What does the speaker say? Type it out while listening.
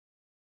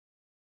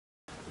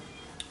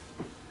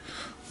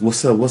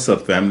What's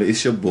up, family?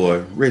 It's your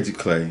boy, Reggie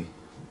Clay,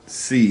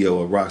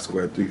 CEO of Rock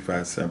Square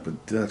 357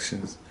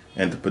 Productions,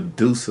 and the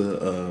producer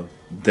of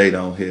They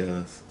Don't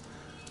Hear Us.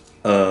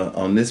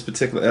 On this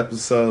particular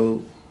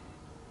episode,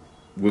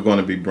 we're going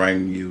to be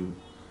bringing you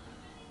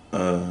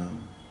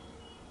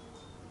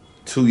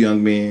two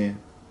young men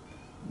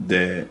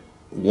that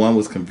one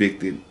was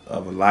convicted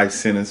of a life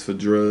sentence for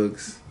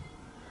drugs.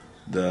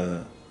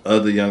 The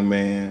other young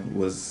man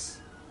was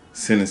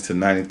sentenced to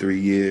 93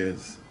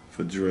 years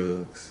for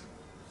drugs.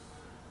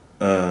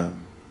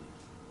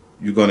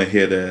 You're going to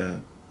hear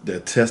their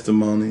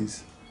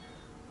testimonies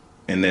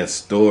and their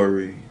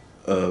story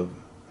of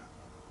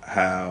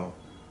how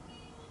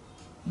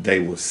they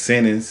were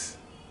sentenced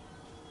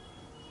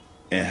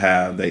and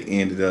how they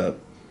ended up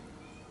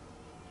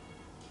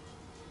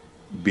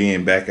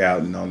being back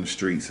out and on the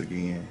streets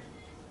again.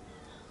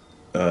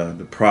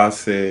 The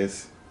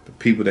process, the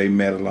people they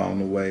met along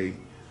the way,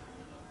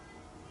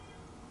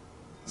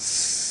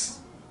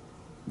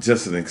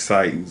 just an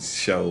exciting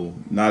show.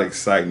 Not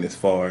exciting as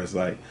far as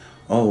like,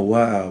 oh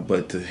wow,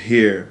 but to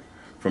hear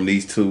from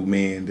these two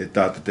men that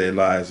thought that their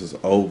lives was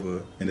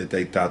over and that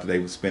they thought that they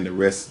would spend the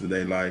rest of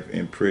their life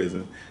in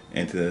prison,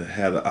 and to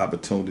have the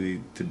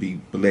opportunity to be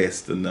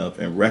blessed enough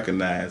and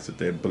recognize that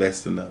they're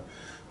blessed enough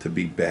to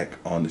be back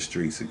on the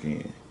streets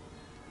again.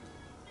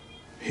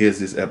 Here's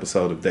this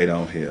episode of They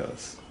Don't Hear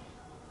Us.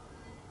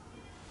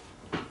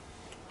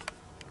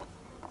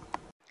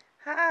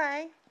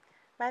 Hi,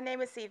 my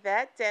name is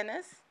Yvette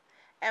Dennis,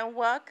 and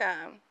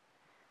welcome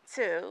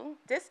to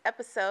this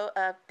episode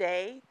of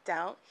They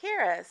Don't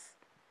Hear Us.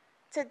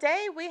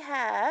 Today we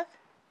have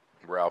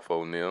Ralph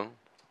O'Neill.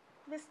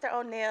 Mr.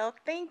 O'Neill.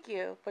 Thank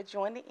you for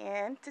joining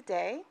in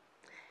today.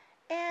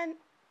 And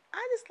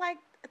I just like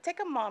to take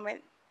a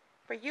moment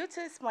for you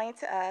to explain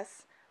to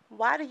us,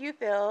 why do you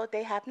feel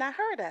they have not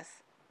heard us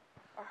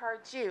or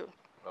heard you?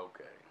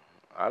 Okay.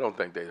 I don't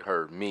think they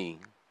heard me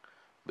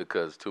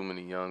because too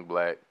many young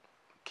black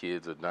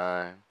kids are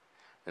dying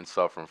and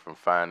suffering from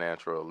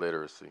financial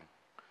illiteracy.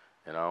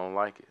 And I don't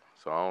like it.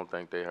 So I don't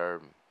think they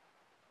heard me.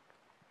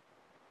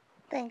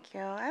 Thank you.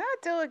 And I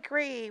do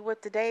agree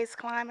with today's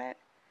climate.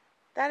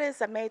 That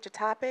is a major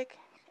topic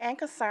and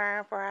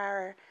concern for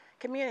our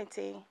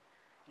community.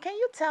 Can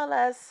you tell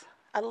us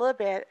a little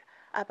bit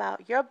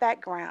about your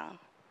background?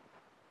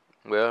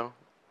 Well,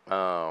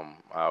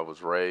 I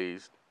was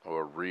raised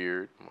or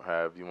reared,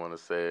 however you want to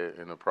say it,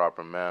 in a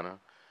proper manner.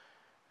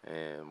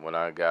 And when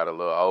I got a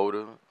little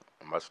older,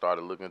 I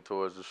started looking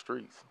towards the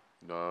streets.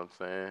 You know what I'm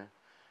saying?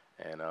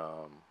 And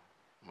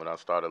when I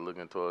started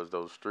looking towards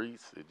those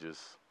streets, it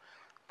just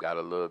got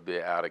a little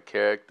bit out of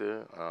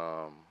character.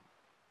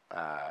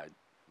 I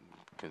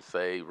can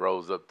say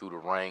rose up through the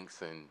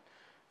ranks and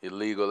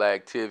illegal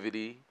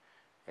activity.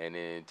 And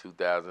in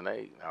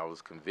 2008, I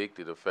was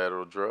convicted of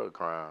federal drug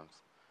crimes.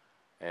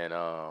 And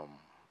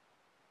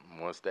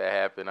once that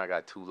happened, I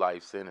got 2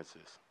 life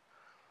sentences.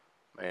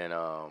 And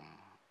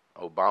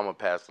Obama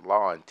passed a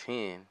law in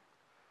 10,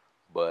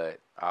 but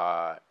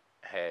I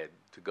had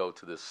to go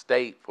to the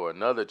state for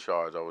another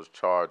charge. I was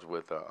charged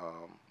with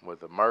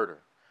a murder.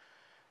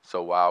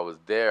 So while I was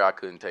there, I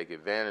couldn't take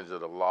advantage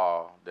of the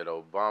law that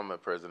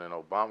President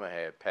Obama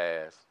had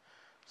passed.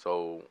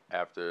 So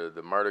after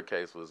the murder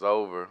case was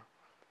over,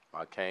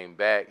 I came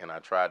back and I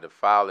tried to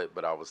file it,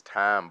 but I was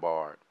time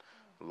barred.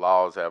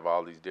 Laws have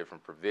all these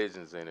different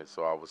provisions in it,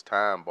 so I was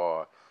time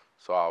barred.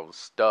 So I was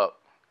stuck.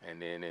 And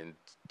then in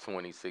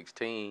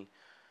 2016,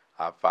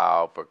 I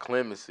filed for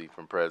clemency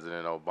from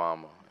President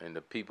Obama. And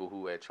the people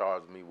who had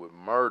charged me with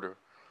murder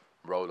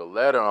wrote a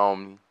letter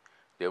on me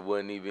that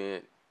wasn't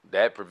even,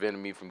 that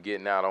prevented me from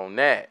getting out on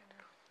that.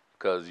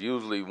 Because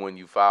usually when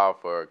you file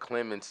for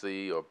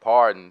clemency or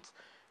pardons,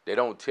 they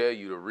don't tell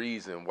you the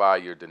reason why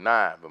you're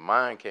denied. But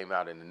mine came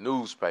out in the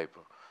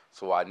newspaper,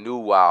 so I knew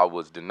why I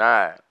was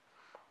denied.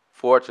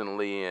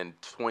 Fortunately, in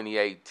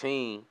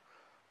 2018,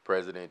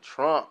 President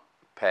Trump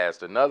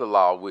passed another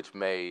law which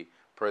made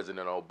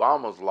President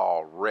Obama's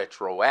law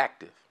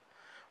retroactive.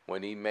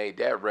 When he made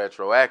that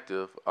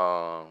retroactive,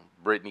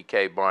 Brittany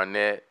K.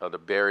 Barnett of the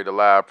Buried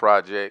Alive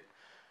Project,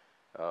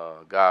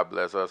 God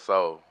bless her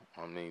soul.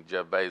 I mean,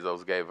 Jeff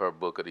Bezos gave her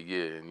Book of the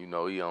Year, and you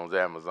know he owns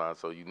Amazon,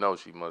 so you know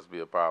she must be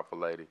a powerful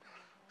lady.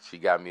 She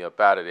got me up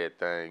out of that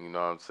thing, you know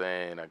what I'm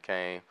saying? I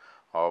came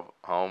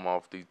home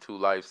off these 2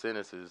 life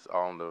sentences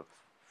on the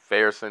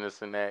Fair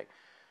Sentencing Act,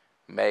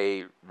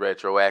 made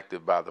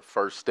retroactive by the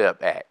First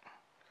Step Act.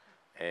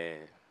 And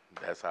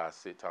that's how I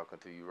sit talking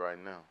to you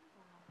right now.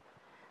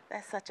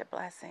 That's such a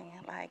blessing.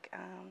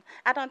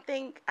 I don't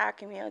think our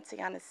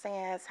community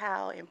understands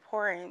how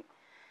important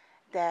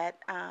that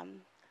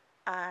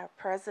our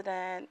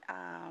president,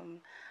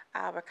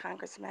 our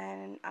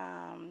congressman,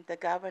 the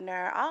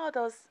governor, all of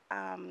those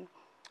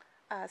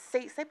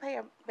seats, they play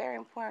a very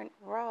important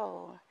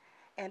role,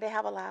 and they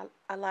have a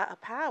lot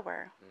of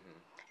power.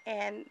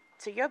 And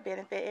to your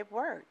benefit, it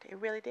worked. It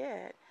really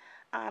did.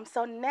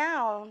 So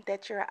now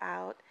that you're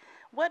out,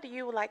 what do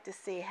you would like to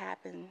see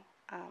happen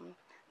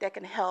that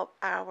can help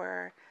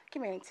our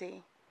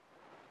community?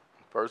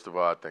 First of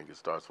all, I think it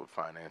starts with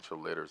financial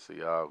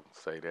literacy. I'll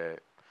say that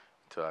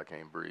until I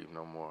can't breathe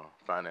no more.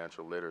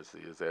 Financial literacy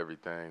is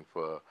everything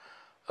for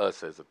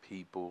us as a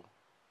people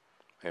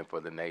and for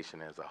the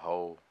nation as a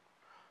whole.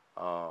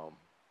 Um,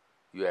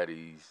 you had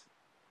these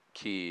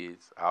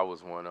kids. I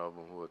was one of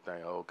them who would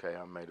think, okay,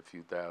 I made a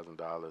few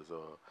 $1,000s,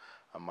 or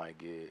I might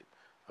get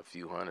a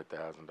few $100,000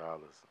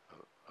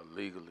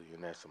 illegally,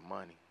 and that's some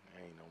money.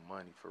 Ain't no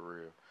money for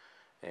real,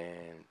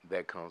 and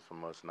that comes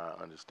from us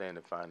not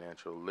understanding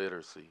financial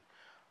literacy.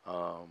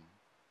 Um,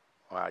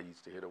 I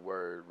used to hear the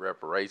word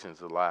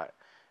reparations a lot,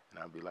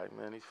 and I'd be like,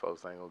 man, these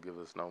folks ain't gonna give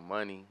us no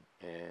money,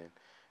 and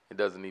it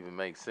doesn't even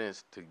make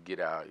sense to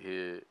get out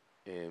here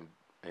and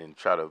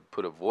try to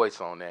put a voice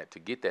on that to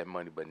get that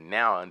money. But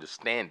now I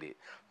understand it.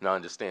 Now I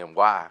understand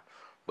why.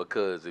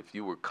 Because if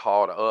you were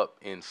caught up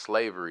in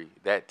slavery,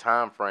 that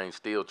time frame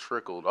still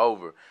trickled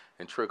over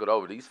and trickled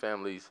over. These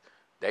families,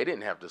 they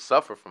didn't have to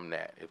suffer from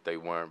that if they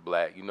weren't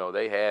black. You know,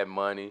 they had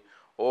money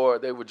or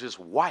they were just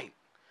white.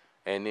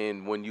 And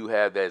then when you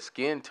have that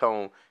skin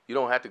tone, you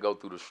don't have to go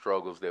through the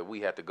struggles that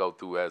we had to go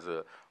through as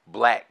a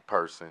black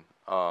person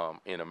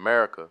in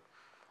America.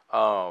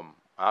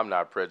 I'm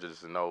not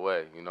prejudiced in no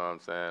way. You know what I'm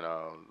saying?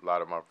 A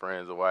lot of my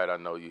friends are white. I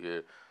know you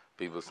hear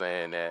people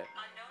saying that.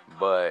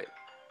 But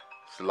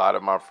a lot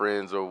of my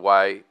friends are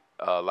white.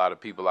 A lot of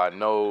people I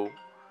know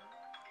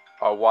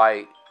are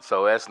white.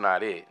 So that's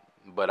not it.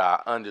 But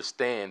I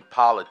understand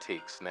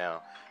politics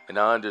now. And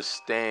I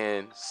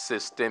understand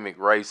systemic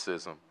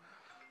racism.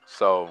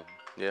 So,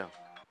 yeah.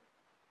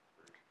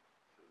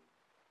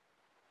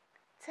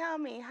 Tell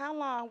me, how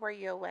long were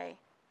you away?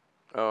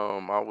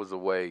 I was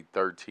away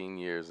 13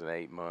 years and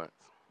 8 months.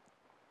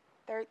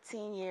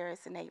 13 years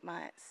and 8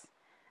 months.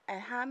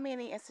 And how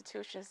many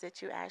institutions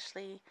did you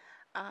actually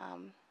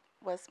um,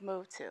 was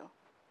moved to?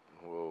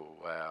 Whoa,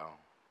 wow.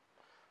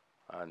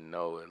 I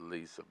know at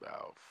least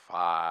about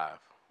five.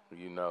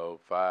 You know,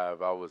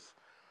 five.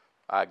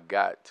 I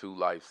got 2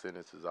 life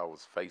sentences. I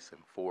was facing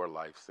 4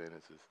 life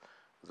sentences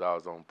because I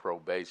was on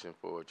probation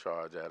for a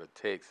charge out of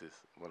Texas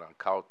when I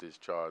caught this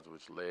charge,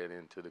 which led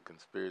into the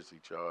conspiracy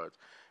charge.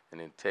 And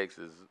in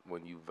Texas,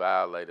 when you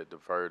violate a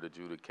deferred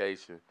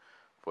adjudication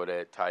for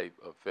that type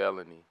of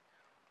felony,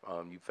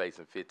 you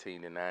facing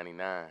 15 to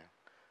 99.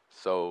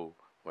 So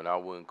when I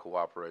wouldn't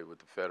cooperate with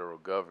the federal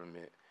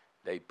government,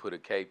 they put a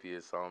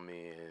capias on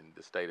me, and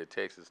the state of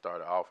Texas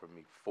started offering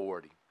me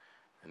 40.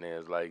 And they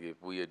was like,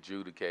 if we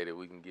adjudicate it,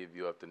 we can give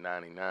you up to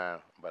 99.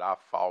 But I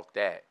fought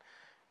that.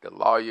 The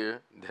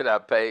lawyer that I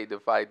paid to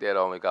fight that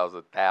only cost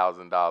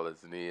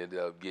 $1,000, and he ended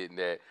up getting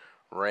that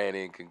ran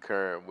in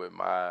concurrent with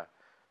my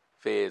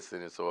Fed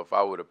sentence. So if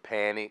I would have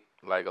panicked,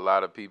 like a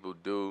lot of people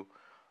do,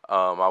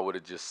 I would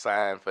have just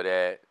signed for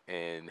that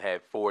and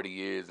had 40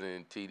 years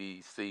in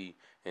TDC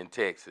in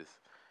Texas.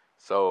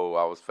 So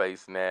I was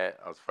facing that.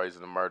 I was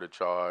facing a murder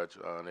charge.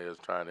 They was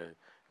trying to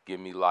give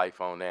me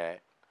life on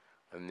that.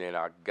 And then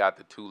I got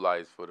the 2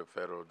 lives for the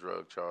federal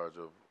drug charge,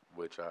 of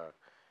which I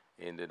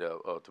ended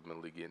up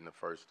ultimately getting the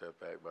First Step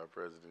Act by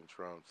President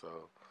Trump.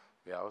 So,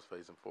 yeah, I was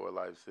facing 4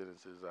 life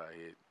sentences. I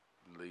hit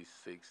at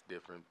least 6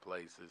 different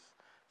places,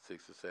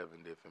 6 or 7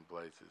 different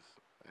places.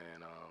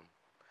 And,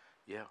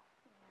 yeah.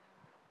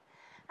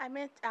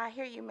 I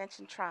hear you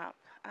mention Trump.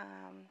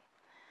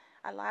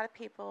 A lot of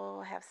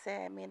people have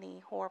said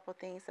many horrible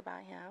things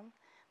about him,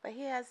 but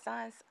he has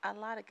done a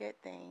lot of good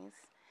things,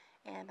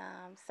 and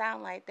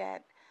sound like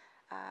that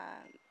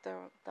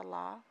the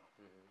law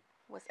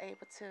was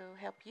able to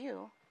help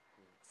you.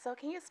 So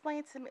can you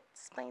explain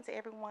to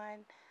everyone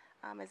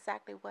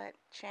exactly what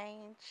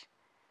changed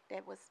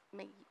that was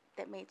made,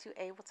 that made you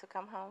able to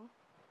come home?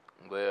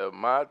 Well,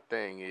 my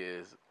thing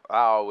is, I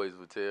always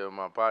would tell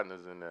my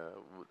partners and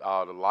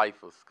all the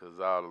lifers, because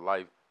all the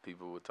life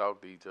people would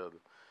talk to each other.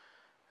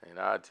 And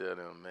I tell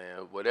them,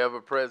 man, whatever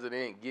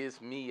president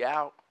gets me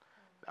out,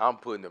 I'm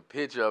putting a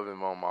picture of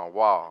him on my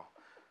wall.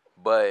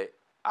 But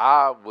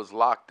I was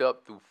locked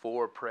up through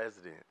 4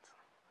 presidents.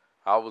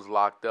 I was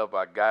locked up.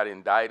 I got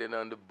indicted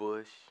under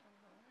Bush.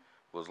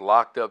 Was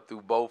locked up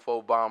through both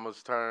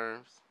Obama's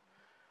terms.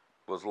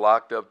 Was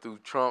locked up through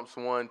Trump's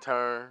 1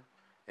 term.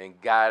 And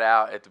got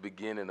out at the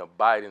beginning of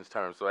Biden's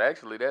term. So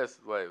actually, that's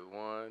like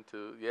 1,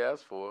 2, yeah,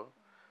 that's 4.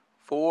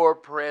 4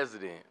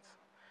 presidents.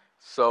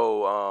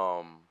 So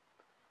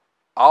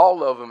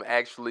all of them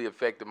actually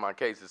affected my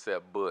case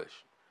except Bush.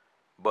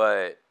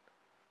 But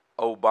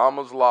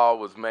Obama's law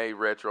was made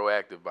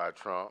retroactive by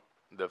Trump.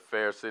 The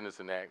Fair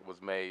Sentencing Act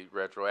was made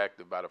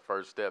retroactive by the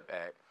First Step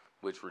Act,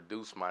 which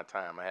reduced my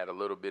time. I had a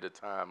little bit of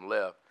time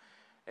left.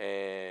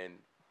 And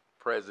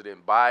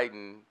President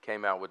Biden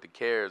came out with the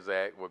CARES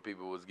Act where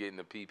people was getting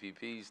the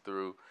PPPs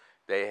through.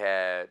 They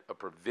had a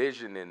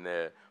provision in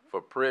there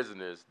for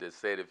prisoners that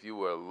said if you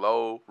were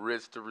low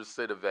risk to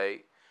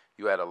recidivate,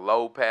 you had a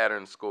low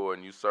pattern score,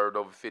 and you served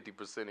over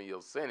 50% of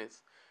your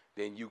sentence,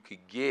 then you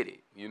could get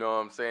it. You know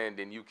what I'm saying?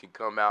 Then you can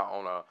come out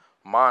on a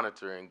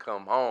monitor and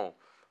come home.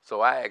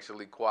 So I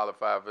actually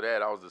qualified for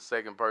that. I was the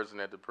second person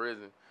at the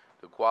prison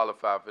to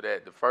qualify for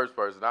that. The first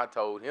person, I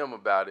told him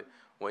about it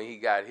when he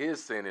got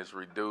his sentence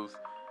reduced.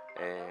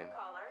 And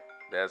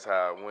that's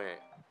how it went.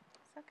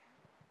 It's okay.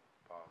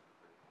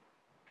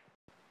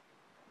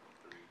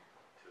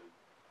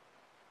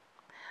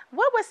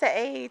 What was the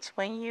age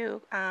when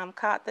you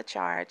caught the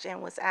charge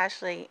and was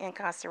actually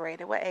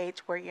incarcerated? What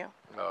age were you?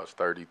 I was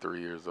 33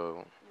 years old.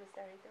 You was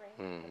 33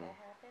 when that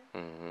happened?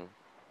 Mm-hmm.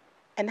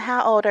 And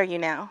how old are you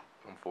now?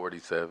 I'm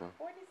 47.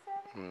 47?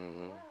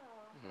 Mm-hmm. Wow.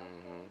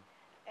 Mm-hmm.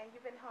 And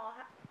you've been home.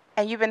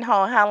 And you've been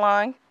home how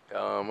long?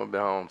 I've been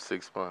home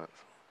 6 months.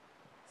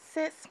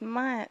 6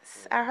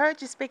 months. I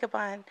heard you speak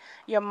upon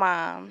your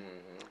mom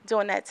Mm-hmm.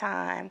 during that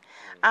time.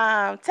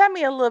 Tell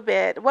me a little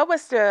bit. What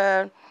was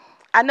the?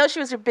 I know she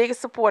was your biggest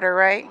supporter,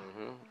 right?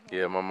 Mm-hmm.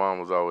 Yeah, my mom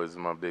was always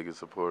my biggest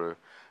supporter.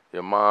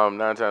 Your mom,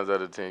 9 times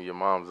out of 10, your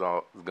mom's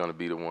gonna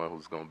be the one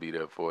who's gonna be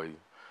there for you.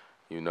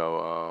 You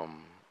know,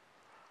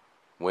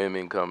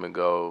 women come and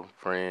go,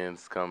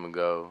 friends come and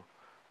go,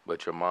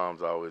 but your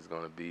mom's always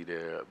gonna be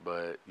there.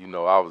 But you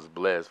know, I was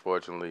blessed.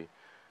 Fortunately,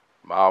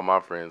 all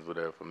my friends were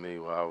there for me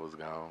while I was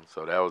gone,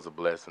 so that was a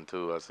blessing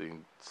too. I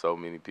seen so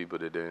many people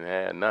that didn't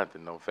have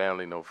nothing, no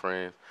family, no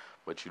friends,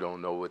 but you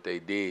don't know what they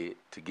did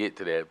to get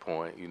to that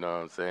point. You know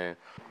what I'm saying?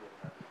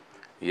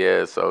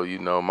 Yeah, so you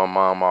know, my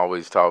mom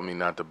always taught me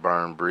not to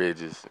burn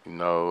bridges, you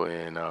know,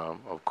 and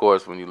of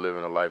course, when you live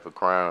in a life of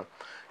crime,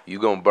 you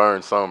gonna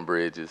burn some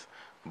bridges,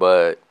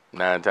 but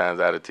 9 times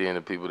out of 10,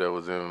 the people that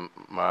was in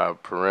my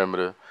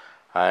perimeter,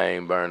 I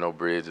ain't burned no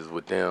bridges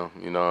with them,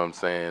 you know what I'm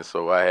saying?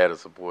 So I had a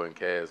supporting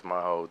cast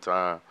my whole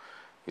time,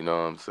 you know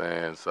what I'm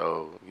saying?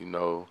 So, you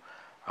know,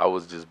 I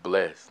was just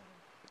blessed,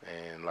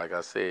 and like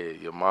I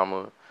said, your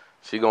mama,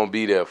 she gonna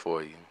be there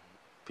for you.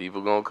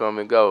 People gonna come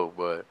and go,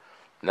 but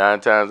 9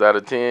 times out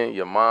of 10,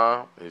 your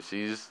mom, if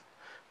she's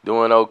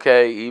doing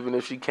okay, even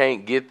if she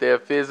can't get there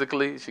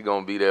physically, she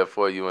gonna be there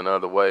for you in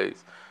other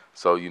ways.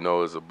 So you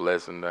know, it's a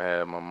blessing to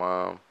have my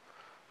mom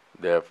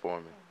there for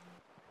me.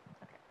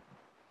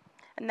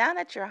 Now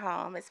that you're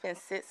home, it's been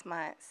 6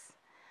 months.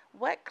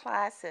 What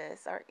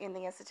classes are in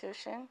the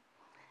institution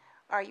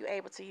are you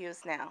able to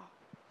use now?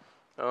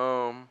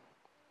 Um,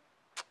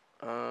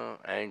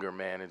 Anger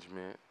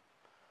management,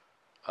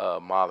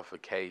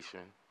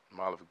 mollification.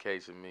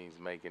 Mollification means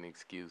making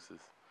excuses.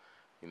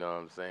 You know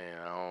what I'm saying?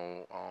 I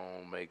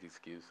don't make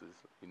excuses.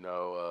 You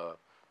know,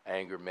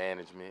 anger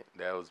management,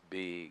 that was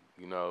big.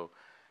 You know,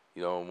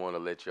 you don't want to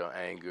let your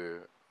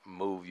anger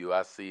move you.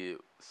 I see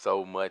it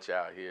so much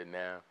out here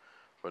now,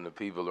 from the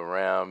people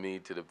around me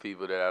to the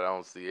people that I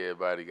don't see.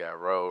 Everybody got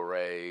road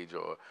rage,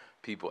 or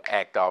people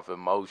act off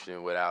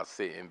emotion without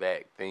sitting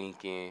back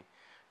thinking.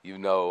 You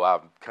know,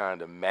 I've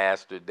kind of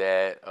mastered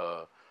that.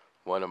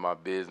 One of my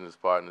business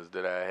partners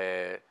that I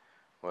had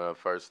when I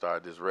first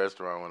started this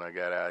restaurant, when I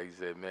got out, he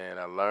said, "Man,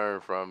 I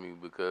learned from you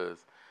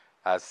because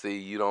I see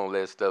you don't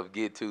let stuff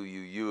get to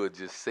you. You would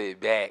just sit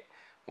back.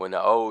 When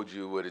the old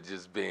you would have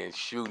just been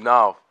shooting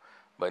off,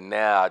 but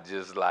now I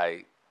just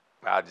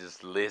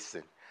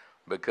listen,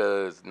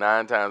 because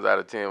 9 times out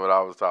of 10, what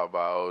I was taught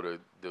by older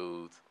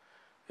dudes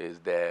is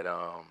that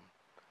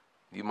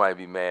you might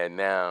be mad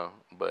now,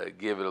 but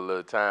give it a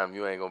little time,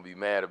 you ain't gonna be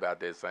mad about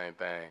that same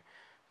thing.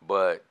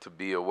 But to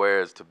be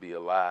aware is to be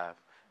alive.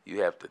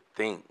 You have to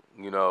think.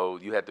 You know,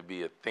 you have to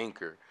be a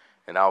thinker,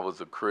 and I was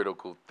a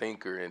critical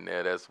thinker in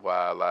there. That's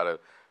why a lot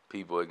of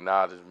people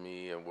acknowledged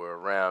me and were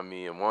around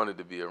me and wanted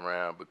to be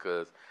around,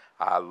 because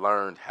I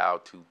learned how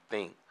to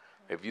think.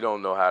 If you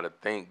don't know how to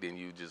think, then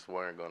you just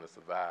weren't going to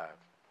survive.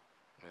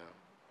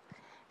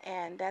 Yeah.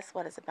 And that's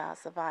what it's about,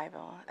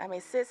 survival. I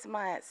mean, 6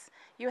 months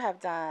you have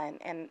done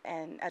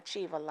and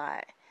achieved a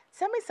lot.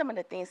 Tell me some of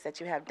the things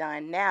that you have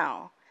done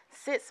now.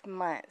 6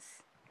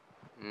 months.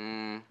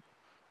 Mm,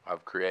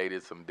 I've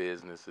created some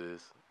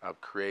businesses. I've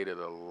created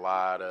a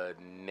lot of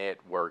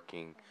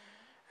networking.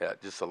 Yeah,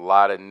 just a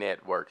lot of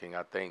networking.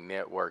 I think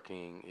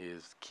networking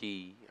is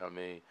key. I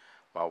mean,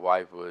 my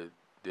wife would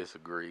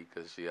disagree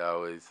because she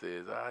always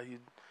says, "Ah, you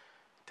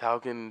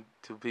talking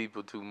to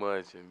people too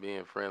much and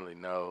being friendly."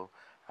 No,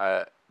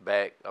 I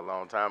back a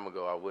long time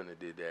ago, I wouldn't have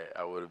did that.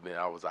 I would have been.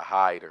 I was a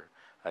hider.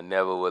 I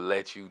never would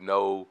let you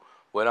know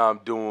what I'm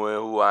doing,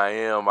 who I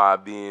am.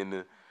 I'd be in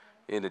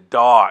the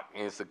dark,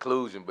 in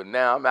seclusion. But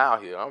now I'm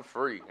out here. I'm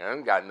free. I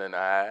ain't got nothing to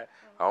hide.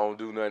 I don't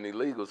do nothing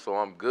illegal, so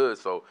I'm good.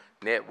 So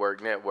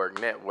network, network,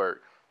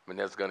 network. And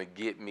that's gonna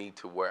get me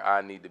to where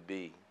I need to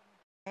be.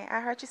 I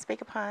heard you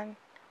speak upon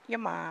your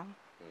mom.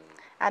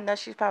 I know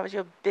she's probably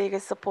your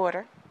biggest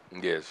supporter.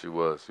 Yeah, she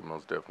was. She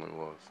most definitely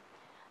was.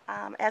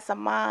 As a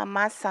mom,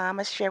 my son,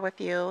 must share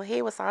with you,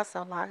 he was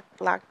also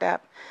locked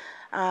up,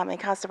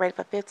 incarcerated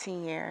for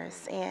 15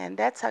 years, and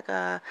that took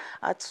a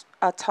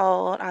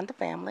toll on the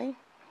family.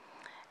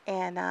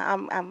 And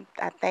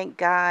I thank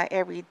God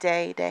every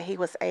day that he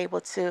was able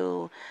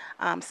to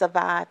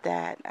survive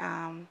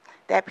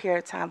that period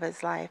of time of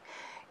his life.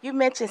 You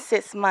mentioned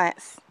 6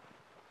 months,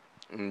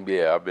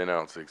 Yeah, I've been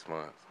out 6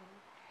 months.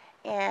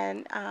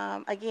 and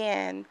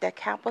again, the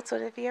capital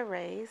that you have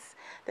raised,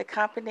 the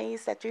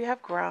companies that you have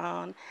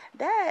grown,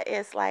 that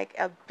is like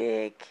that's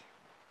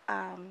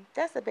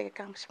a big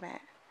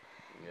accomplishment.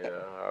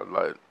 Yeah, I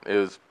like,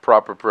 it's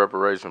proper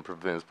preparation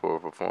prevents poor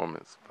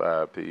performance.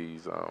 5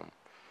 P's.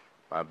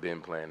 I've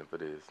been planning for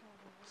this.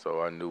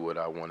 So I knew what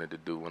I wanted to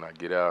do when I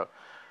get out.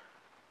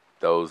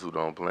 Those who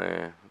don't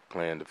plan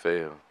to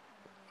fail.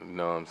 You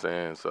know what I'm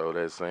saying? So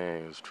that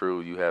saying is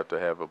true. You have to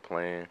have a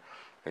plan,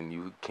 and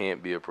you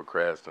can't be a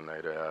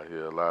procrastinator out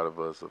here. A lot of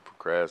us are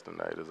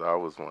procrastinators. I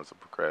was once a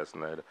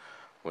procrastinator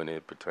when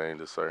it pertained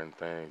to certain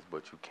things,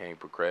 but you can't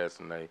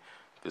procrastinate.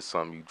 If it's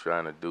something you're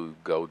trying to do,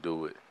 go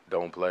do it.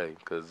 Don't play,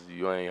 because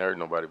you ain't hurt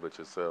nobody but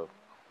yourself.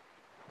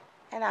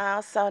 And I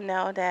also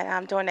know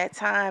that during that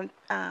time,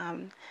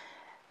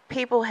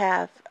 people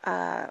have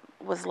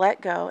was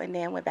let go and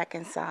then went back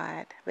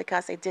inside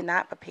because they did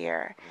not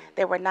prepare.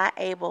 They were not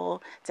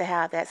able to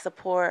have that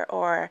support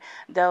or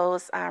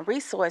those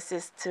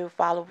resources to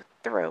follow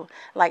through,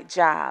 like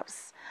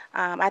jobs.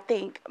 I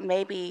think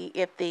maybe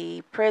if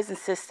the prison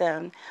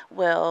system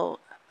will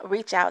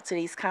reach out to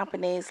these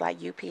companies like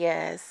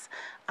UPS,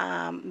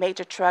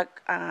 major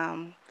truck,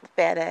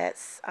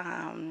 FedEx,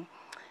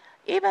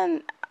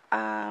 even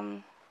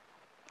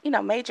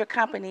major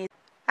companies.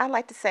 I'd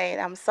like to say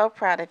I'm so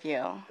proud of you.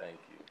 Thank you.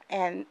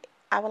 And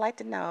I would like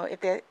to know if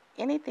there's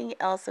anything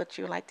else that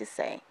you would like to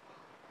say.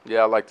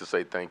 Yeah, I'd like to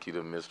say thank you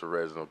to Mr.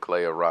 Reginald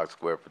Clay of Rock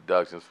Square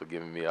Productions for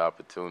giving me an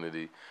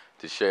opportunity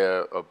to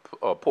share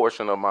a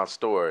portion of my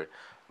story.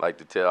 I'd like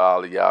to tell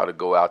all of y'all to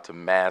go out to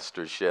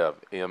Master Chef,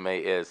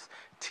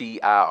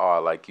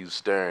 MASTIR, like you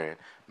stirring.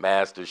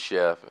 Master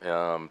Chef,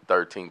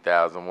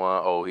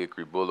 13,001 Old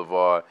Hickory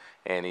Boulevard,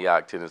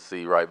 Antioch,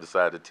 Tennessee, right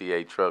beside the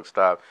TA truck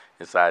stop,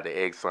 inside the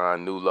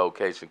Exxon new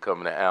location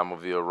coming to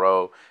Almaville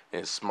Road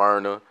in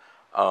Smyrna.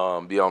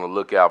 Be on the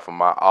lookout for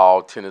my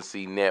All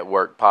Tennessee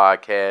Network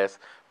podcast,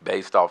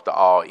 based off the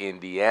All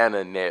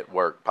Indiana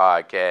Network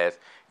podcast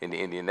in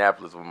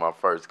Indianapolis with my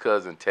first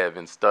cousin,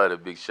 Tevin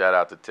Studdard. Big shout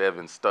out to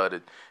Tevin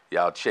Studdard.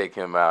 Y'all check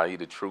him out. He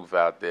the truth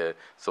out there.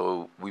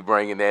 So we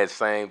bringing that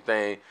same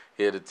thing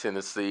here to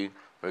Tennessee.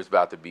 It's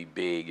about to be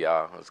big,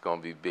 y'all. It's going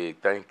to be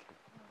big. Thank you.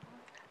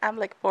 I'm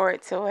looking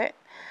forward to it.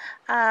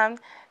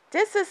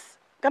 This is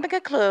going to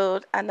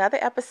conclude another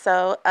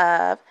episode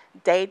of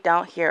They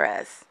Don't Hear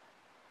Us.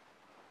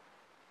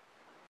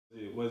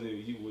 Was it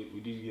you?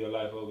 Did you get your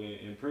life over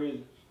in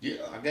prison?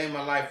 Yeah, I gave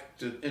my life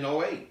in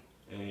 08.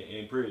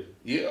 In prison?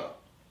 Yeah.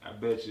 I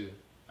bet you.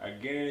 I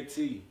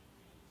guarantee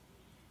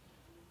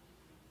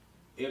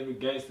every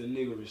gangster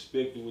nigga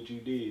respected what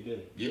you did, didn't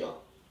it? Yeah.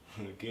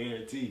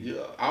 Guarantee.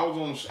 Yeah. I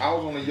was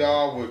on the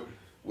yard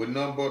with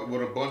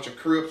a bunch of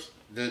Crips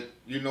that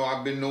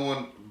I've been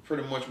knowing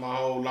pretty much my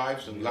whole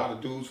life. And a lot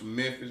of dudes from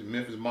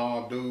Memphis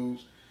mob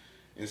dudes.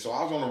 And so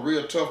I was on a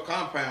real tough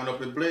compound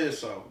up at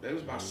Bledsoe. There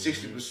was about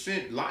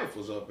 60% life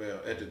was up there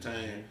at the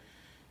time.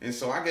 And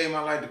so I gave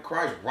my life to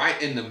Christ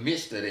right in the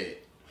midst of that.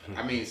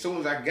 I mean, as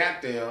soon as I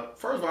got there,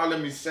 first of all, let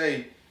me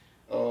say,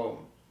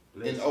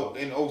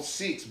 in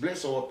 06,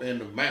 Bledsoe up in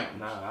the mountains.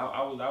 Nah,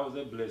 I was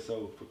at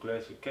Bledsoe for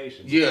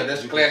classification. Yeah,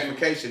 that's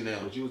classification now.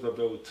 But you was up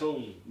there with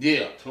Toon.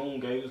 Yeah. Toon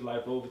gave his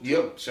life over to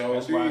Yep, you. sure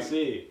That's did. why I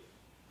said,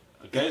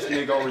 a gangster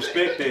nigga gonna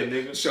respect that,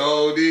 nigga.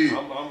 Sure did.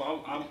 I'm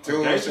a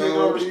gangster nigga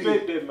gonna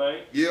respect that,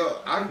 man. Yeah,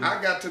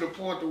 I got to the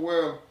point to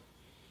where,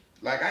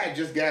 like, I had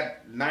just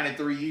got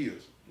 93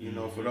 years.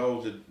 For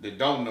those that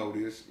don't know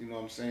this, you know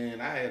what I'm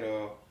saying? I had,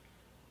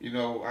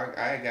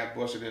 I had got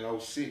busted in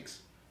 06.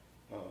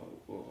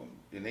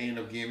 And they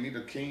ended up giving me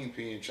the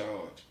Kingpin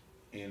charge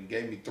and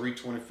gave me 3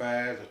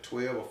 25s, a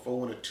 12, a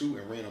 4, and a 2,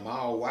 and ran them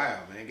all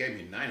wild, man. Gave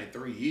me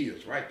 93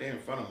 years right there in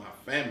front of my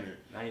family.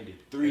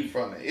 93. In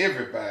front of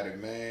everybody,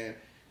 man.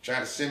 Tried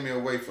to send me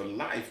away for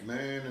life,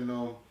 man.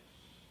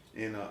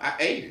 And I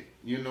ate it,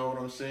 you know what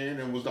I'm saying?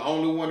 And was the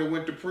only one that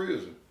went to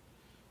prison.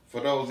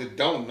 For those that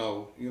don't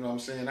know, you know what I'm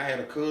saying? I had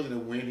a cousin that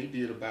went, he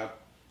did about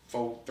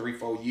 3,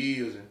 4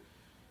 years. And,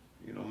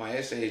 my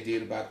essays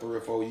did about 3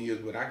 or 4 years,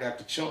 but I got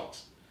the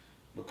chunks.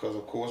 Because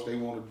of course they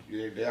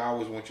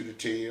always want you to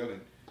tell, and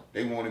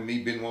they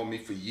been wanting me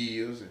for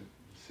years, and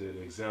set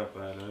an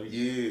example out of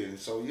you. Yeah, and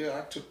so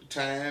I took the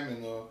time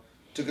and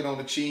took it on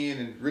the chin,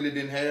 and really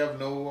didn't have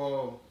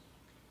no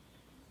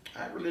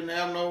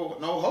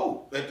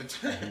hope at the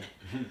time.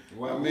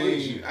 Why I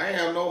didn't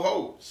have no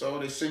hope. So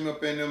they sent me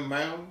up in them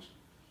mountains,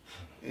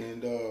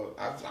 and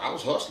I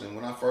was hustling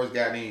when I first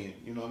got in.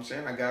 You know what I'm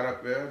saying? I got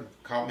up there, and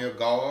caught me a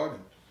guard,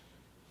 and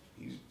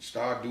he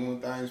started doing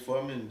things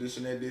for me and this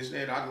and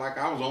that.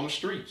 I was on the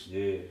streets.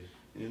 Yeah.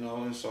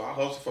 And so I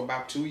hustled for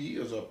about 2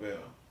 years up there.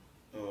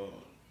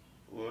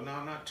 Well,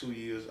 no, not 2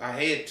 years. I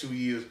had 2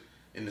 years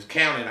in the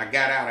county, and I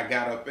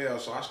got up there.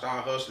 So I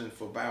started hustling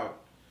for about,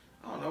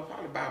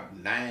 probably about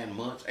 9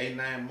 months, 8,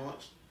 9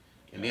 months.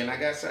 And then I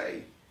got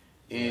saved.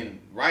 And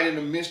right in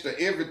the midst of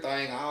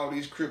everything, all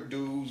these Crip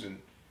dudes and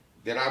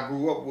that I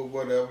grew up with,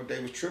 whatever, they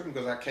was tripping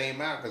because I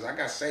came out, because I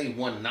got saved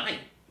one night.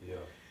 Yeah.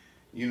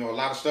 A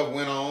lot of stuff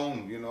went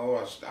on.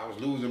 I was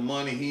losing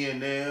money here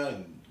and there,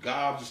 and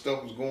gobs and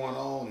stuff was going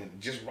on,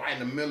 and just right in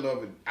the middle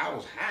of it, I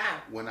was high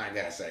when I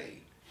got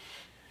saved.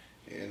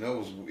 And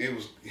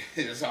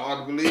it's hard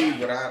to believe,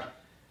 but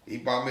he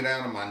brought me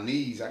down to my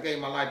knees. I gave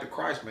my life to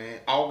Christ, man.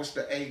 August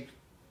the 8th,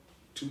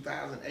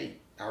 2008.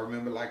 I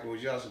remember like it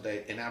was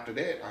yesterday. And after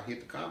that, I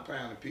hit the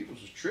compound and people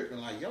was tripping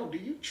like, yo, D,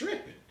 you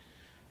tripping?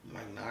 I'm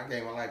like, nah, I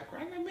gave my life to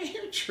Christ. I'm like, man,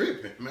 you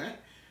tripping, man.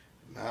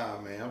 Nah,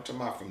 man, I'm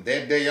talking about from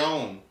that day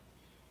on,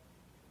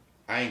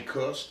 I ain't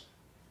cussed.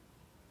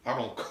 I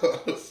don't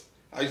cuss.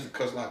 I used to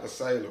cuss like a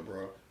sailor,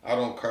 bro. I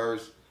don't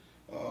curse.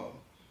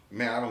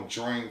 Man, I don't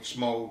drink,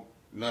 smoke,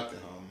 nothing,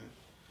 homie.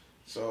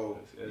 So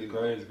it's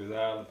crazy because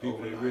all the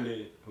people that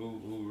really who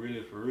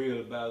really for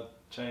real about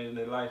changing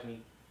their life,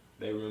 and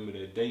they remember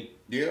their date.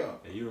 Yeah.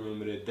 And you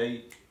remember that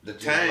date. The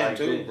time like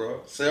too, that.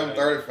 bro.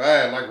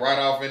 7:35, like right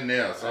off in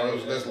there. So it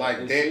was just like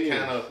that serious.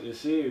 kind of. It's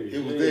serious.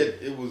 It was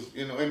that. It was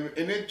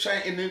and it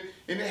changed and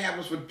it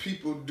happens for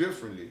people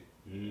differently.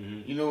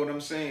 Mm-hmm. You know what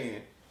I'm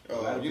saying?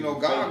 God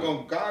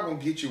gonna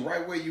get you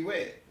right where you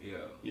at. Yeah.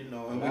 You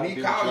know, and when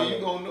He calls you,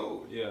 you gonna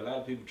know it. Yeah, a lot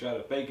of people try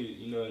to fake it.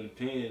 You know, in the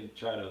pen,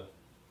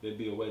 there'd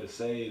be a way to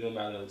save them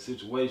out of a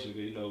situation.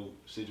 Because, you know,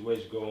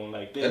 situations go on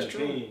like that. That's in the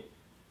true. pen.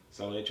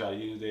 So they try to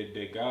use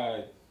that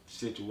God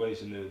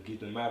situation to get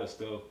them out of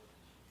stuff.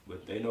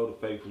 But they know the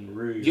fake from the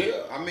real.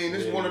 Yeah, I mean,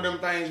 it's one of them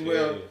things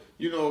where, Yeah.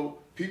 you know,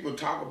 people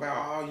talk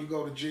about, oh, you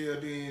go to jail,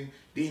 then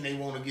they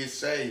want to get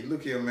saved.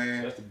 Look here,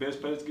 man. That's the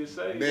best place to get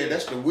saved. Man,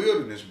 that's the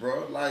wilderness,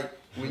 bro. Like,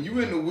 when you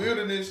in the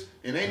wilderness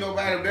and ain't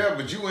nobody there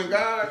but you and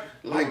God,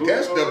 like,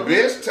 that's the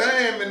best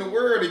time in the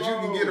world that you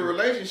can get a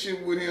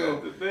relationship with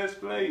Him. That's the best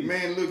place.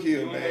 Man, look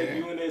here, man.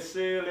 You in that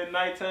cell at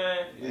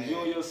nighttime, is you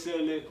in your cell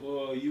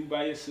or you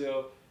by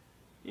yourself.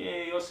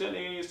 Yeah, your cell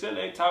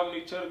ain't talking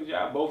to each other because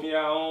y'all both in your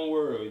own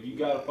world. If you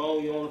got a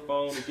phone, you on the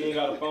phone. If you ain't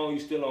got a phone, you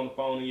still on the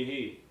phone in your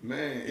head.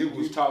 Man, it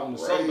was talking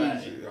to crazy.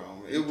 somebody.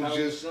 It was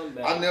just,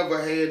 I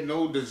never had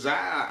no desire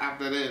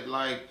after that.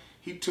 Like,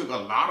 He took a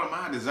lot of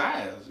my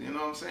desires. You know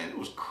what I'm saying? It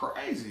was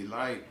crazy.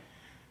 Like,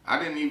 I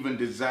didn't even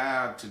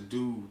desire to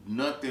do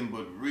nothing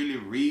but really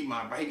read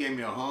my Bible. He gave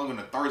me a hunger and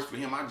a thirst for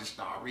Him. I just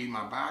started reading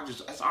my Bible.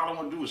 That's all I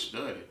want to do is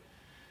study.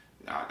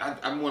 I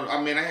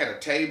had a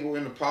table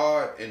in the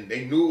pod, and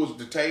they knew it was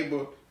the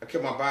table. I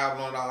kept my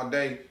Bible on it all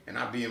day, and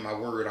I'd be in my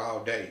word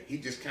all day. He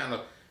just kind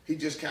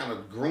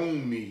of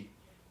groomed me,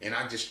 and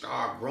I just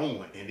started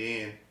growing. And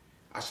then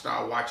I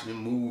started watching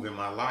Him move in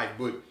my life.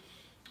 But,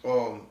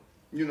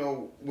 you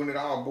know, when it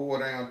all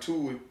boiled down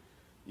to it,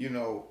 you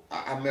know,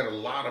 I met a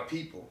lot of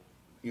people,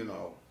 you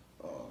know,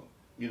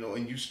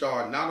 and you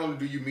start, not only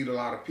do you meet a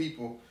lot of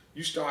people,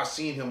 you start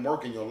seeing Him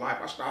work in your life.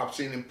 I started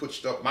seeing Him put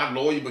stuff. My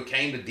lawyer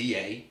became the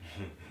DA.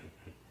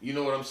 You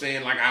know what I'm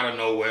saying? Like, out of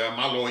nowhere.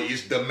 My lawyer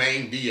is the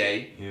main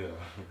DA.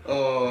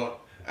 Yeah.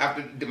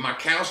 After my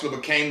counselor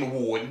became the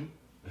warden.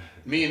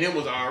 Me and him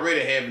was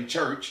already having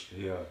church.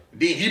 Yeah.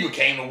 Then he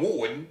became the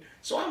warden.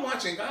 So I'm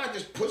watching God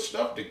just put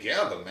stuff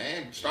together,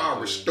 man.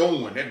 Start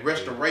restoring, that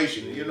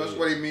restoration. You know, that's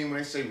what they mean when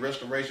they say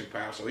restoration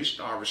power. So He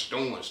started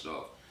restoring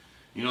stuff.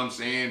 You know what I'm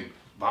saying?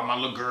 Brought my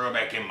little girl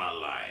back in my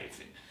life.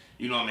 And,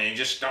 you know what I mean?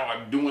 Just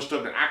started doing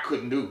stuff that I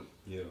couldn't do.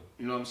 Yeah.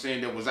 You know what I'm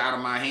saying? That was out of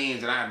my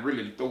hands, and I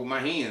really throw my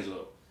hands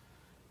up.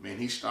 Man,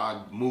 He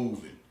started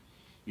moving.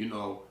 You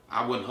know,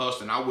 I wouldn't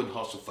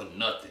hustle for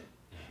nothing.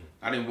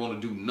 I didn't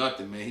want to do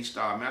nothing, man.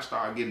 I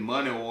started getting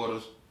money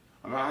orders.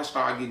 I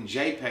started getting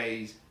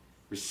JPays,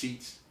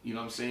 receipts, you know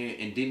what I'm saying,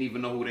 and didn't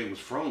even know who they was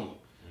from.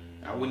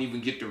 I wouldn't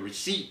even get the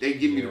receipt. They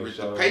give me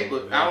the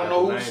paper. I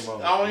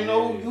don't even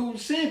know who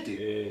sent it.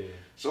 Yeah.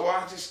 So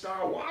I just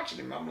started watching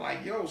him. I'm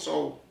like, yo,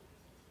 so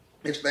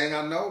next thing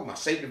I know, my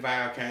safety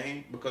valve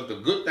came, because the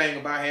good thing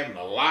about having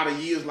a lot of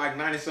years, like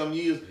 90-some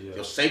years,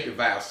 your safety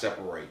valve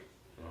separate.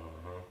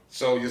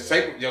 So your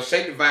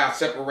safety valve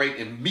separate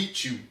and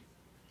meet you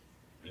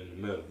in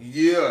the middle.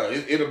 Yeah,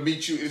 it'll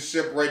meet you. It's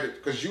separated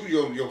because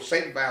your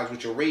safety valve is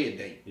with your red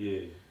date.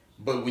 Yeah.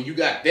 But when you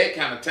got that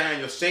kind of time,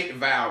 your safety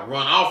valve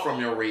run off from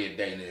your red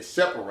date and it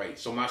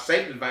separates. So my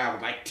safety valve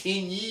was like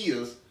 10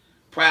 years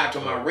prior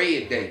to my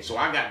red date, so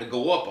I got to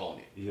go up on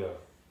it. Yeah.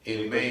 And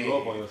you man,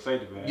 go up on your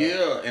safety valve.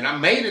 Yeah, and I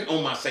made it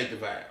on my safety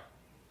valve.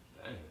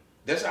 Dang.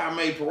 That's how I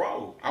made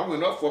parole. I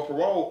went up for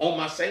parole on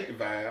my safety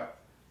valve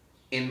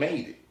and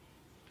made it.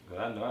 Cause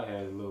I know I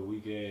had a little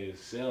weak ass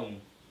settlement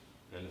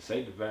and the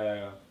safety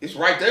valve. It's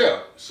right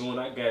there. So when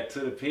I got to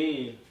the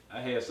pen,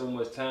 I had so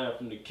much time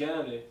from the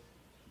county.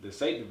 The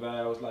safety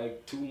valve was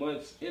like 2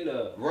 months in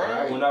there.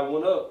 Right. When I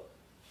went up,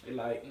 they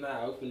like,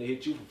 nah, we're finna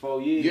hit you for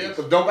 4 years. Yeah,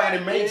 because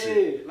nobody makes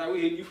it. Like,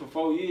 we hit you for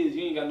 4 years.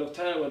 You ain't got no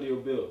time under your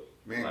belt.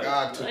 Man, like,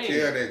 God took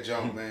care of that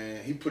junk,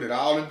 man. He put it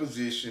all in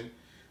position.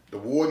 The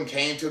warden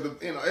came to the,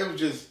 it was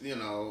just, it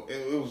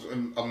was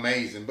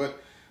amazing. But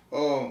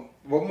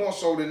more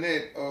so than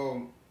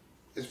that,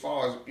 as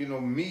far as,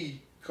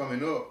 me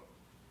coming up,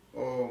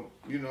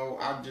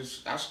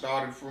 I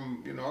started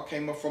from, I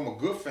came up from a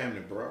good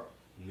family, bro.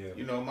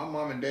 Yeah. My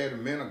mom and dad are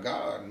men of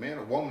God,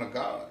 a woman of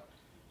God.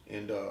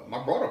 And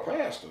my brother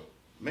pastor,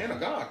 man of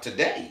God,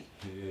 today.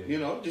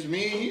 Yeah. Just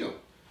me and him.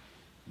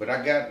 But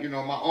I got,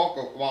 my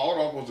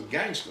older uncle was a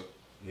gangster.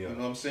 Yeah. You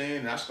know what I'm saying?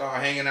 And I started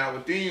hanging out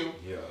with them.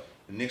 Yeah.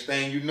 The next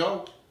thing you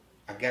know,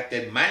 I got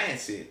that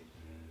mindset.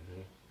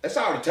 Mm-hmm. That's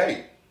all it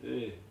takes.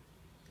 Yeah.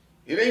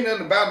 It ain't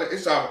nothing about it.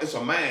 It's a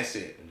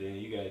mindset. And then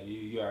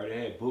you you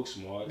already had book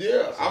smart.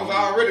 Yeah, so I was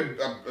already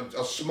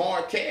a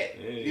smart cat.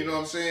 Yeah. You know what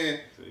I'm saying?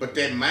 So but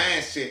that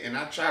mindset, and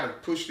I try to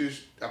push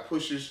this. I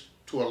push this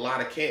to a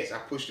lot of cats. I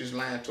push this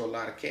line to a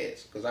lot of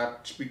cats because I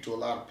speak to a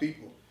lot of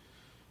people.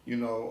 You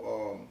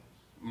know,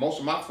 most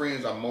of my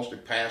friends are mostly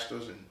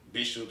pastors and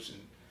bishops and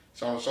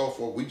so on and so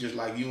forth. We just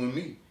like you and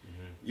me.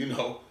 You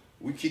know,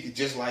 we kick it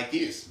just like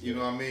this. You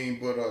know what I mean?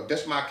 But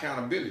that's my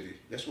accountability.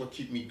 That's what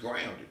keep me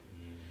grounded.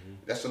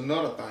 That's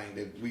another thing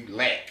that we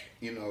lack.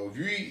 You know, if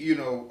you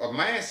know, a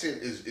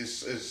mindset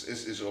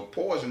is a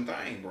poison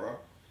thing, bro.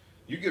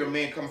 You get a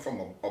man coming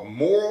from a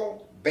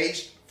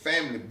moral-based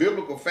family,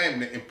 biblical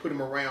family, and put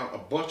him around a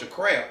bunch of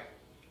crap,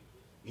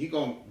 he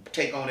gonna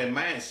take on that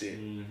mindset.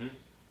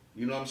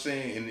 You know what I'm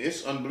saying? And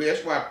it's unbelievable.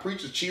 That's why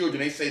preachers' children,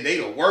 they say they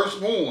the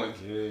worst ones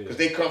because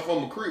they come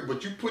from a crib.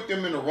 But you put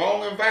them in the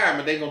wrong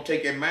environment, they gonna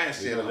take that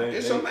mindset on.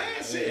 It's a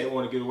mindset. They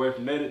want to get away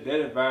from that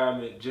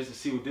environment just to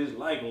see what this is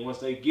like. And once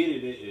they get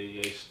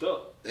it, they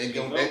stuck.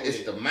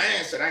 It's the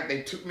mindset.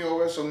 They took me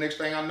over. So next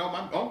thing I know, my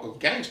uncle's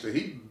gangster.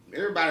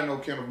 Everybody know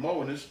Kenneth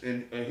Moore,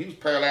 and he was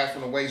paralyzed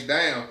from the waist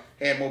down.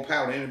 Had more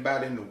power than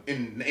anybody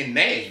in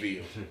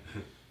Nashville.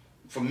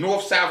 From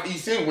north, south,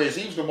 east, and west,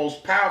 he was the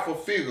most powerful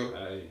figure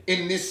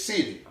in this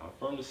city. I'm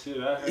from the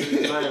city. I heard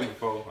his name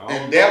before.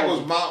 And that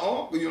was my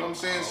uncle. You know what I'm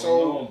saying? I don't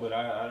know him, but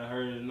I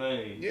heard his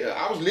name. Yeah,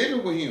 I was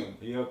living with him.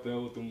 He up there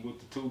with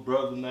the two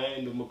brothers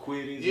named the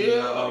McQuitties.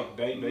 Yeah, like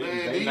they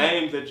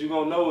names that you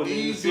gonna know in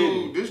the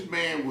city. This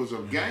man was a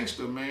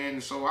gangster, man.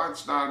 And so I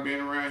started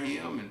being around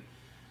him, and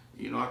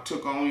you know, I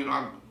took on. You know,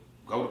 I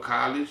go to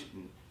college,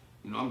 and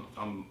you know,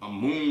 I'm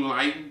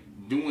moonlighting,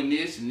 doing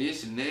this and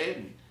this and that.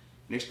 And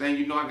next thing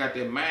you know, I got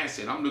that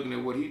mindset. I'm looking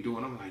at what he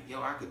doing. I'm like,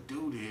 yo, I could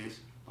do this.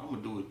 I'm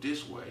gonna do it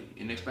this way.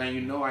 And next thing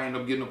you know, I end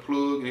up getting a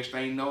plug. Next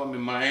thing you know, I'm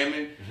in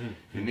Miami.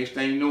 And next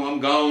thing you know, I'm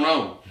gone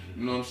on.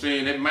 You know what I'm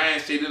saying? That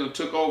mindset that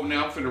took over.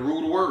 Now I'm finna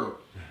rule the world.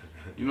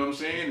 You know what I'm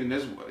saying? And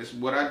that's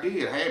what I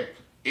did. I had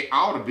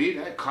all the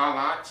business. I had car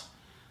lots,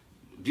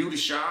 beauty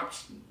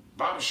shops,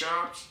 barber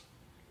shops.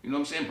 You know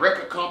what I'm saying?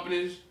 Record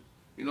companies.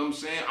 You know what I'm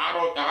saying?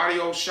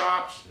 Audio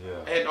shops.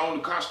 Yeah. I had to own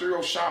the car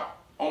stereo shop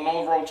on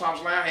Long Road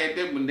Thompson Line. I had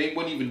that when they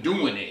wasn't even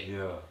doing that.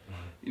 Yeah.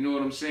 You know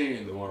what I'm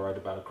saying? The one right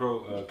there by the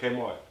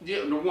Kmart.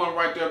 Yeah, the one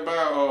right there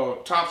by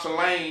Thompson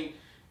Lane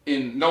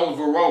in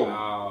Knowlesville Road.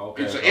 Oh,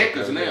 okay. It's an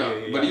Eckers now,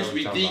 but it used to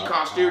be the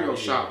car stereo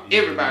shop.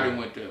 Everybody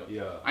went there.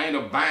 Yeah. I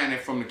ended up buying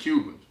it from the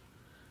Cubans.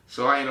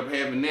 So I ended up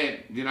having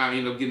that. Then I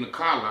ended up getting a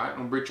car lot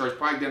on Brick Church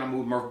Pike. Then I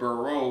moved to Murfreesboro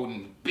Road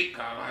and big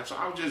car lot. So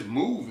I was just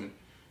moving.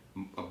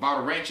 I bought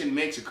a ranch in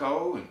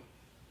Mexico and,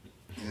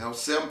 you know,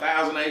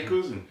 7,000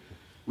 acres. And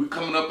we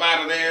coming up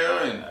out of there,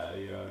 and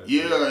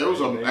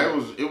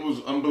it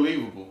was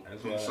unbelievable.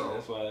 That's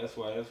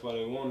why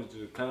they wanted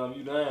to calm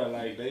you down.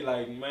 Like they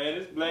like, man,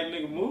 this black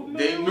nigga moving.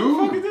 They man, knew.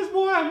 What the fuck is this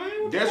boy,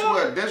 man?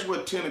 That's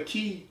what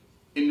Tennessee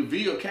in the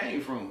Ville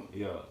came from.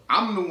 Yeah.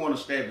 I'm the one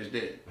established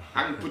that.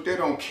 I can put that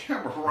on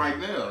camera right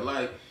now.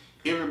 Like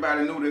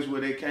everybody knew that's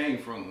where they came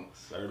from.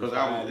 Because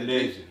I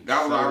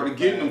was already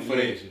getting them for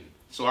that.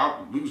 So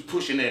we was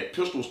pushing that.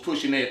 Pistol was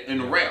pushing that in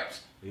the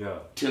raps. Yeah.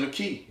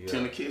 Tennessee.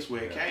 Tennessee is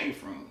where it came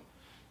from.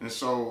 And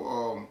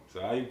so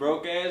so how you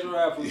broke ass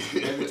rappers.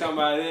 Every time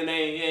about it,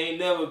 ain't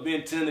never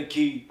been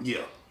Tennessee.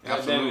 Yeah.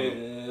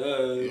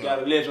 Absolutely. Got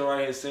a legend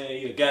right here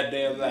saying you a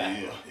goddamn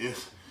lie. Yeah.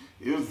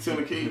 It was a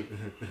Tennessee.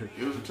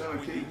 It was a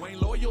Tennessee. You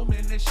ain't loyal,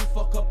 man, that shit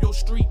fuck up your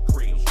street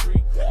cred.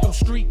 Your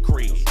street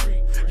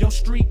cred. Your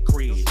street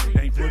cred.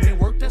 Ain't put in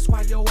work, that's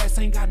why your ass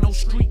ain't got no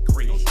street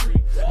cred.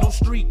 No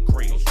street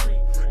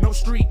cred. No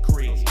street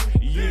cred.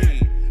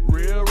 Yeah.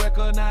 Real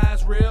recognize.